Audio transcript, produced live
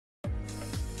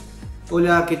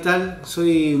Hola, ¿qué tal?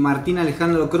 Soy Martín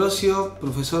Alejandro Crosio,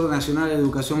 profesor nacional de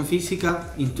Educación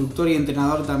Física, instructor y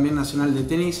entrenador también nacional de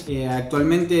tenis.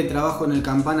 Actualmente trabajo en el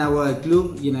Campana Boda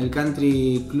Club y en el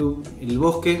Country Club El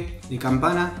Bosque de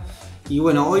Campana. Y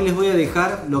bueno, hoy les voy a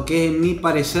dejar lo que es, en mi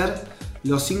parecer,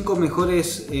 los 5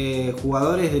 mejores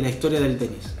jugadores de la historia del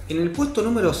tenis. En el puesto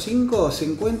número 5 se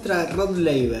encuentra Rod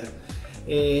Laver.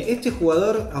 Este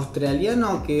jugador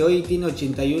australiano que hoy tiene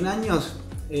 81 años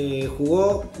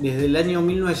jugó desde el año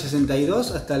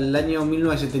 1962 hasta el año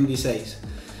 1976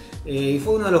 y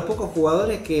fue uno de los pocos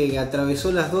jugadores que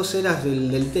atravesó las dos eras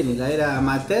del tenis, la era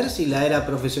amateurs y la era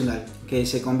profesional, que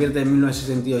se convierte en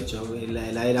 1968,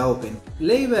 la era Open.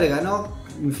 Laver ganó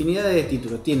infinidad de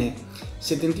títulos, tiene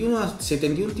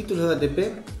 71 títulos de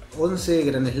ATP, 11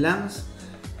 Grand Slams,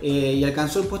 y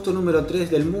alcanzó el puesto número 3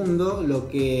 del mundo, lo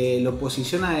que lo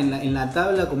posiciona en la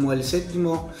tabla como el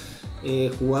séptimo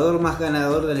jugador más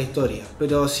ganador de la historia.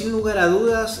 Pero sin lugar a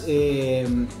dudas,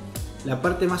 la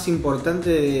parte más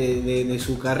importante de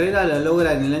su carrera la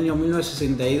logra en el año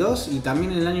 1962 y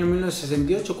también en el año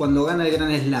 1968 cuando gana el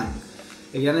Grand Slam.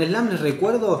 El Grand Slam, les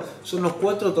recuerdo, son los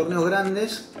 4 torneos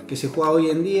grandes que se juega hoy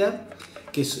en día,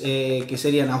 que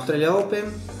serían Australia Open,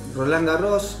 Roland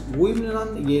Garros,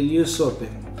 Wimbledon y el US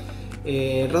Open.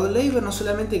 Rod Laver no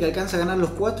solamente que alcanza a ganar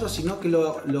los 4, sino que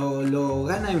lo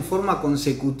gana en forma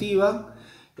consecutiva,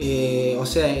 o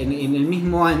sea, en el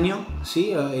mismo año,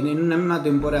 ¿sí? en una misma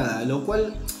temporada, lo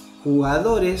cual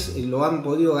jugadores lo han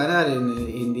podido ganar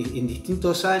en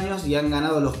distintos años y han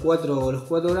ganado los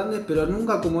cuatro grandes, pero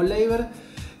nunca como Laver,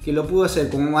 que lo pudo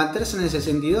hacer como amateurs en el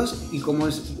 62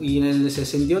 y en el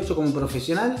 68 como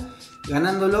profesional,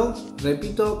 ganándolo,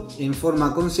 repito, en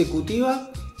forma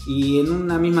consecutiva y en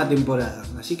una misma temporada.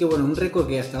 Así que bueno, un récord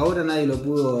que hasta ahora nadie lo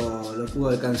pudo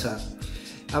alcanzar.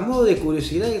 A modo de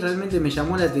curiosidad, y realmente me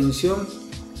llamó la atención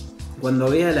cuando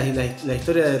vea la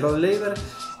historia de Rod Laver,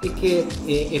 es que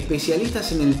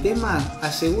especialistas en el tema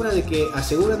aseguran de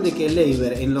que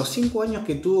Laver, en los 5 años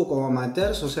que tuvo como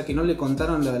amateurs, o sea que no le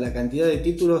contaron la cantidad de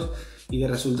títulos y de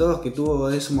resultados que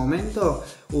tuvo en ese momento,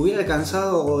 hubiera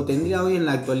alcanzado o tendría hoy en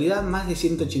la actualidad más de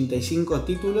 185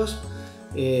 títulos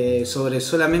sobre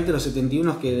solamente los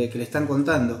 71 que le están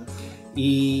contando.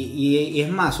 Y es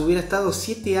más, hubiera estado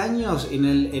 7 años en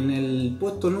el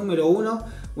puesto número 1,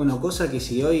 bueno, cosa que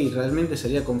si hoy realmente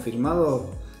estaría confirmado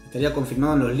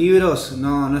en los libros,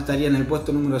 no estaría en el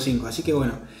puesto número 5. Así que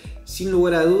bueno, sin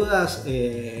lugar a dudas,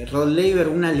 Rod Laver,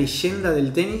 una leyenda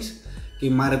del tenis que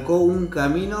marcó un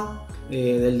camino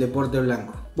del deporte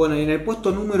blanco. Bueno, y en el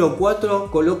puesto número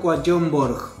 4 coloco a Björn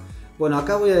Borg. Bueno,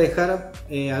 acá voy a dejar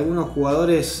algunos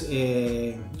jugadores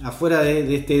afuera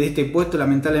de este puesto,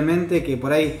 lamentablemente, que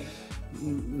por ahí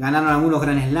ganaron algunos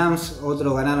Grand Slams,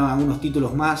 otros ganaron algunos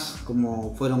títulos más,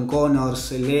 como fueron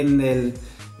Connors, Lendl,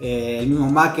 el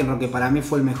mismo McEnroe, que para mí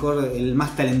fue el mejor, el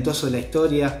más talentoso de la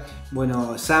historia,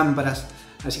 bueno, Sampras.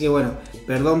 Así que bueno,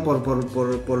 perdón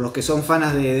por los que son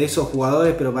fanas de esos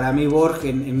jugadores, pero para mí Borg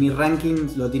en mi ranking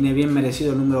lo tiene bien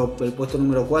merecido el puesto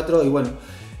número 4. Y bueno,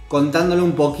 contándole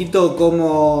un poquito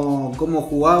cómo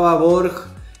jugaba Borg,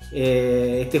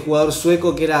 este jugador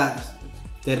sueco que era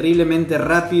terriblemente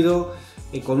rápido,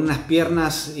 con unas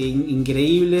piernas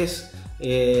increíbles,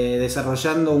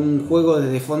 desarrollando un juego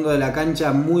desde fondo de la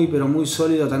cancha muy pero muy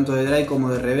sólido, tanto de drive como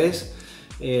de revés.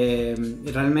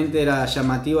 Realmente era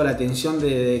llamativa la atención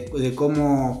de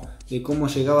cómo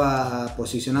llegaba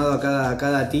posicionado a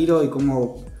cada tiro y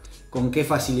con qué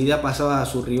facilidad pasaba a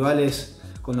sus rivales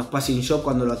con los passing shot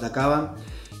cuando lo atacaban,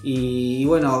 y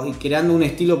bueno, creando un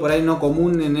estilo por ahí no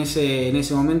común en ese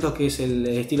momento, que es el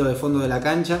estilo de fondo de la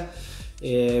cancha.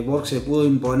 Borg se pudo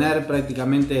imponer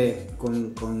prácticamente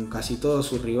con casi todos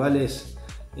sus rivales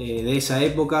de esa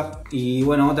época. Y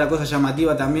bueno, otra cosa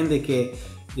llamativa también de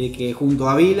que junto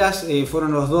a Vilas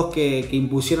fueron los dos que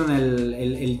impusieron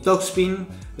el topspin,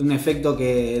 un efecto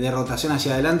de rotación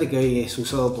hacia adelante que hoy es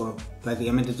usado por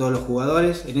prácticamente todos los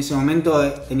jugadores. En ese momento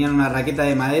tenían una raqueta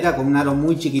de madera con un aro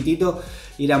muy chiquitito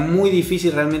y era muy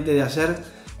difícil realmente de hacer,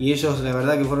 y ellos la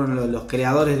verdad que fueron los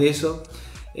creadores de eso.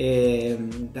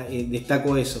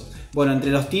 Destaco eso. Bueno,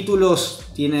 entre los títulos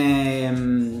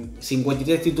tiene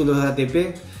 53 títulos de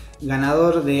ATP,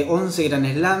 ganador de 11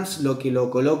 Grand Slams, lo que lo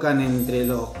colocan entre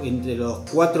los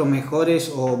 4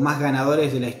 mejores o más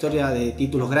ganadores de la historia de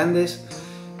títulos grandes.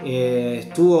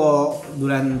 Estuvo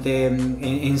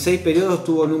en 6 periodos,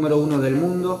 estuvo número 1 del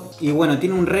mundo, y bueno,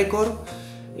 tiene un récord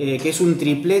que es un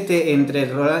triplete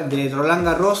de Roland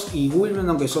Garros y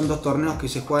Wimbledon, que son 2 torneos que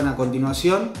se juegan a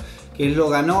continuación, que él lo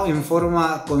ganó en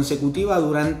forma consecutiva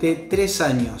durante 3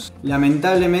 años.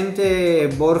 Lamentablemente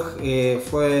Borg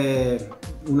fue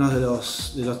uno de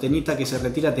los tenistas que se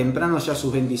retira temprano, ya a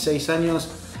sus 26 años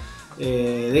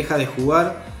deja de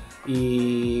jugar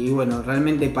y bueno,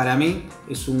 realmente para mí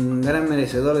es un gran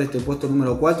merecedor de este puesto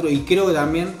número 4 y creo que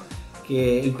también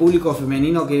que el público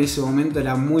femenino que en ese momento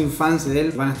era muy fans de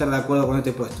él van a estar de acuerdo con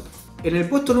este puesto. En el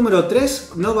puesto número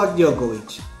 3, Novak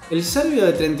Djokovic. El serbio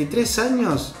de 33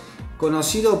 años,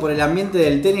 conocido por el ambiente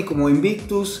del tenis como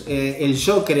Invictus, el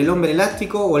Joker, el hombre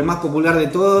elástico o el más popular de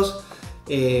todos,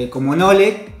 como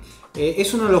Nole,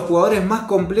 es uno de los jugadores más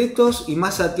completos y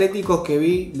más atléticos que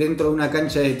vi dentro de una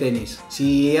cancha de tenis.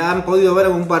 Si han podido ver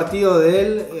algún partido de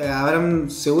él,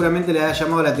 seguramente les ha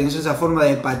llamado la atención esa forma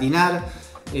de patinar,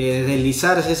 de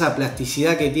deslizarse, esa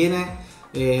plasticidad que tiene,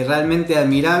 realmente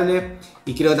admirable.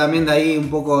 Y creo también de ahí un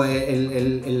poco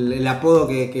el apodo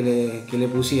que le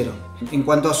pusieron. En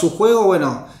cuanto a su juego,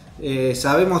 bueno,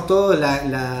 sabemos todos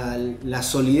la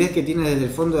solidez que tiene desde el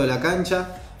fondo de la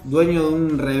cancha, dueño de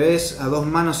un revés a dos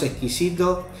manos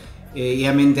exquisito y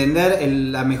a mi entender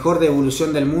la mejor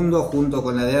devolución del mundo junto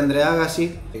con la de Andre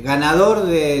Agassi. Ganador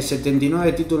de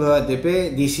 79 títulos de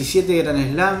ATP, 17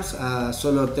 Grand Slams a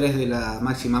solo 3 de la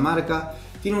máxima marca.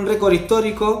 Tiene un récord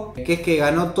histórico que es que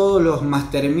ganó todos los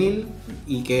Master 1000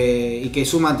 y que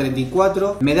suma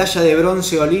 34. Medalla de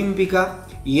bronce olímpica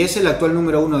y es el actual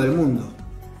número 1 del mundo.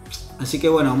 Así que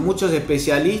bueno, muchos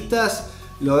especialistas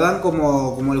lo dan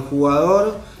como el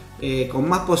jugador con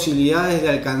más posibilidades de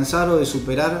alcanzar o de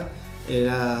superar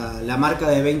la marca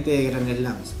de 20 Grand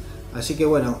Slams. Así que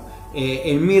bueno,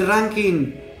 en mi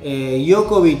ranking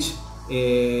Djokovic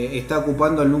está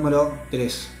ocupando el número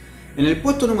 3. En el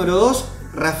puesto número 2,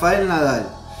 Rafael Nadal.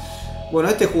 Bueno,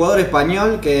 este jugador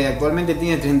español que actualmente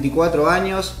tiene 34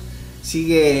 años,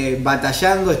 sigue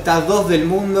batallando, está a 2 del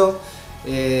mundo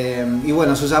y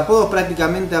bueno, sus apodos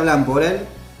prácticamente hablan por él.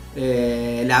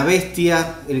 La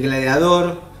bestia, el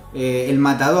gladiador, el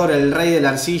matador, el rey de la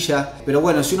arcilla. Pero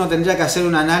bueno, si uno tendría que hacer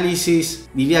un análisis,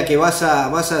 diría que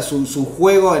basa su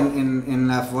juego en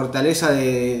la fortaleza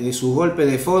de sus golpes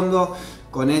de fondo,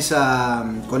 con esa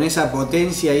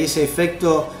potencia y ese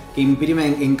efecto que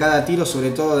imprime en cada tiro, sobre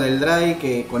todo del drive,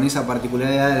 que con esa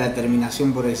particularidad de la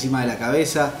terminación por encima de la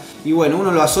cabeza. Y bueno,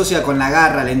 uno lo asocia con la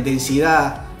garra, la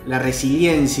intensidad, la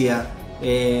resiliencia,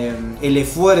 el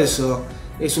esfuerzo.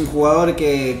 Es un jugador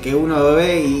que uno lo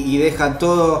ve y deja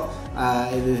todo,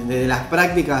 desde las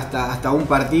prácticas hasta un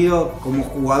partido. Como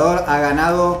jugador ha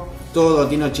ganado todo,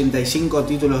 tiene 85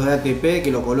 títulos de ATP,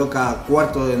 que lo coloca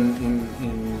cuarto en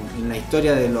la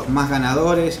historia de los más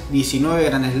ganadores, 19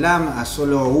 Grand Slam, a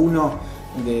solo uno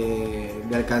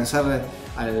de alcanzar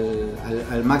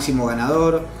al máximo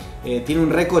ganador. Tiene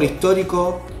un récord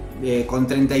histórico con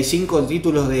 35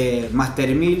 títulos de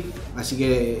Master 1000, así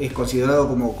que es considerado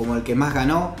como el que más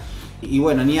ganó. Y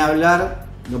bueno, ni hablar,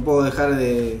 no puedo dejar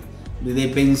de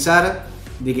pensar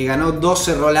de que ganó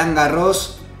 12 Roland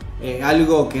Garros,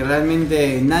 algo que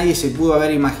realmente nadie se pudo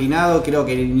haber imaginado, creo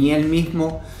que ni él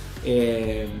mismo.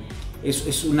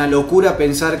 Es una locura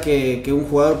pensar que un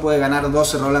jugador puede ganar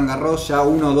 12 Roland Garros, ya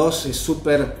 1 o 2 es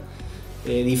súper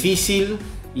difícil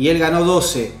y él ganó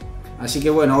 12. Así que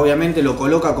bueno, obviamente lo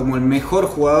coloca como el mejor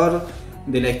jugador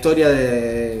de la historia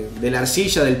de la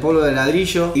arcilla, del polvo de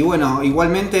ladrillo. Y bueno,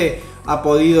 igualmente ha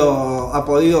podido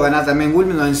ganar también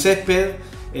Wimbledon en césped,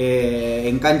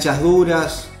 en canchas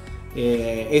duras.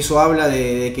 Eso habla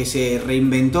de que se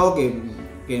reinventó, que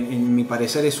en mi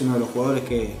parecer es uno de los jugadores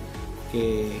que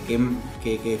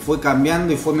fue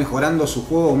cambiando y fue mejorando su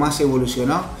juego, más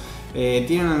evolucionó.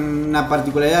 Tiene una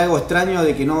particularidad, algo extraño,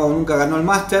 de que nunca ganó el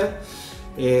Master,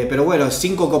 pero bueno,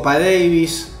 5 Copa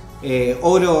Davis,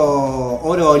 oro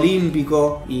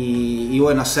olímpico y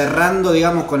bueno, cerrando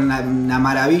digamos con una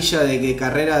maravilla de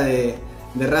carrera de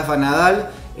Rafa Nadal.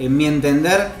 En mi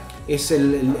entender es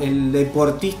el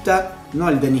deportista, no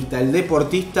el tenista, el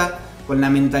deportista con la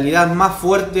mentalidad más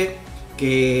fuerte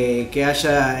que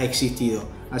haya existido.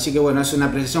 Así que bueno, es una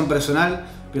apreciación personal,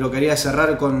 pero quería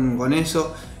cerrar con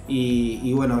eso.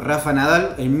 Y bueno, Rafa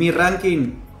Nadal en mi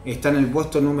ranking está en el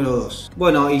puesto número 2.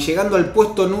 Bueno, y llegando al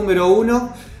puesto número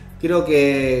 1, creo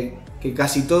que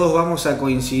casi todos vamos a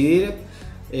coincidir,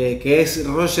 que es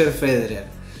Roger Federer.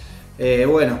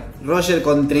 Bueno, Roger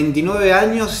con 39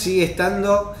 años sigue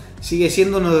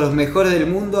siendo uno de los mejores del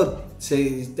mundo,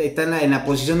 está en la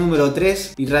posición número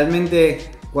 3 y realmente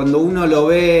cuando uno lo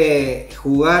ve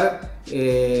jugar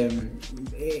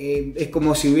es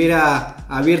como si hubiera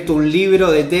abierto un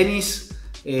libro de tenis,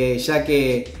 ya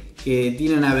que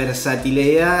tiene una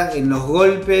versatilidad en los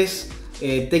golpes,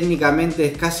 técnicamente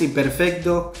es casi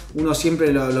perfecto. Uno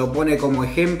siempre lo pone como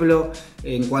ejemplo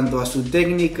en cuanto a su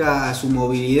técnica, a su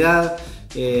movilidad.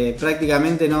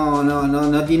 Prácticamente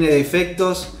no tiene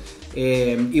defectos.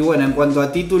 Y bueno, en cuanto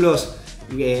a títulos,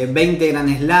 20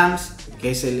 Grand Slams,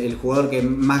 que es el jugador que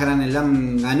más Grand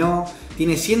Slam ganó.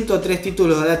 Tiene 103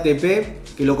 títulos de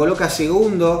ATP, que lo coloca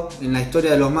segundo en la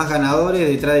historia de los más ganadores,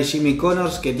 detrás de Jimmy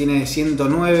Connors, que tiene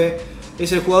 109.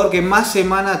 Es el jugador que más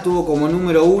semanas tuvo como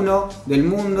número 1 del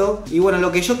mundo. Y bueno,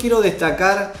 lo que yo quiero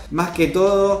destacar más que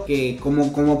todo, que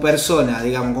como persona,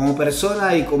 digamos, como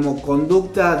persona y como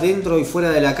conducta dentro y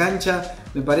fuera de la cancha,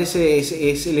 me parece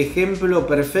es el ejemplo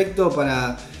perfecto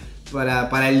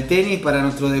para el tenis, para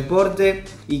nuestro deporte,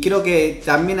 y creo que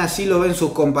también así lo ven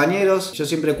sus compañeros. Yo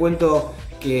siempre cuento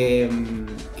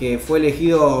que fue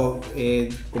elegido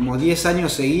como 10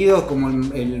 años seguidos como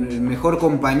el mejor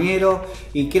compañero,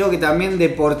 y creo que también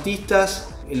deportistas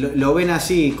lo ven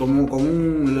así,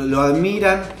 lo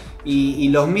admiran, y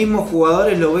los mismos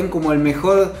jugadores lo ven como el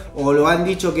mejor, o lo han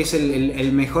dicho que es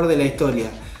el mejor de la historia.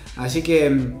 Así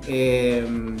que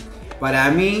para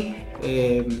mí,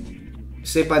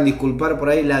 sepan disculpar por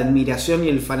ahí la admiración y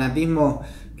el fanatismo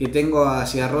que tengo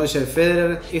hacia Roger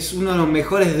Federer. Es uno de los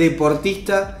mejores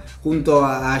deportistas junto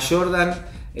a Jordan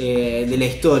de la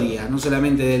historia, no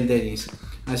solamente del tenis.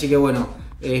 Así que bueno,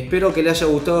 espero que les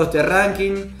haya gustado este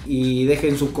ranking y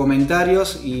dejen sus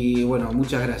comentarios, y bueno,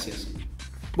 muchas gracias.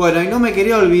 Bueno, y no me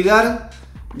quería olvidar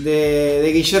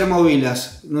de Guillermo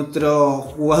Vilas, nuestro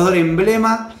jugador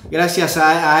emblema. Gracias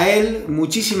a él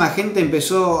muchísima gente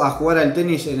empezó a jugar al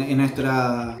tenis en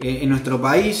nuestro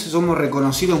país. Somos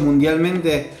reconocidos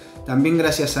mundialmente también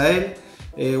gracias a él,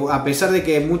 a pesar de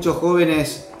que muchos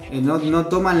jóvenes no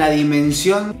toman la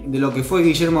dimensión de lo que fue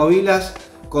Guillermo Vilas,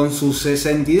 con sus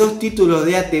 62 títulos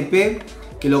de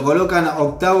ATP, que lo colocan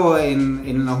octavo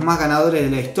en los más ganadores de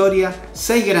la historia,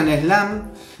 6 Grand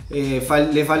Slam.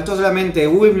 Le faltó solamente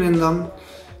Wimbledon.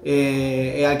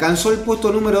 Alcanzó el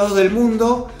puesto número 2 del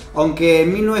mundo, aunque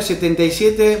en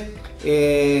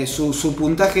 1977 su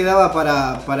puntaje daba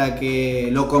para que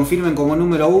lo confirmen como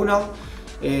número 1.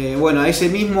 Bueno, ese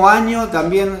mismo año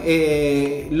también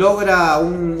logra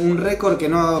un récord que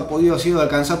no ha podido sido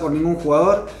alcanzado por ningún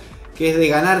jugador, que es de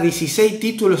ganar 16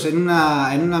 títulos en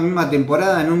una misma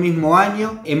temporada, en un mismo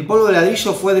año. En polvo de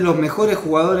ladrillo fue de los mejores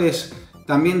jugadores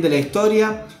también de la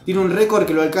historia. Tiene un récord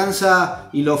que lo alcanza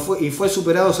y fue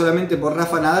superado solamente por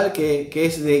Rafa Nadal, que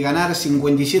es de ganar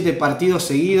 57 partidos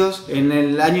seguidos. En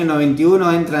el año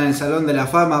 91 entra en el Salón de la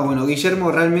Fama. Bueno,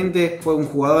 Guillermo realmente fue un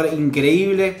jugador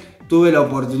increíble. Tuve la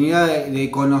oportunidad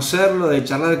de conocerlo, de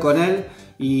charlar con él,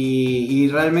 y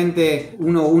realmente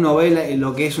uno ve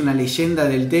lo que es una leyenda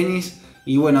del tenis,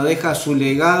 y bueno, deja su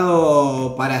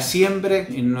legado para siempre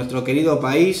en nuestro querido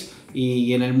país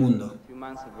y en el mundo.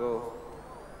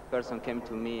 Person came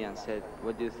to me and said,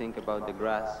 "What do you think about the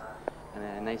grass?"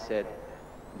 And I said,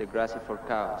 "The grass is for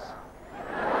cows."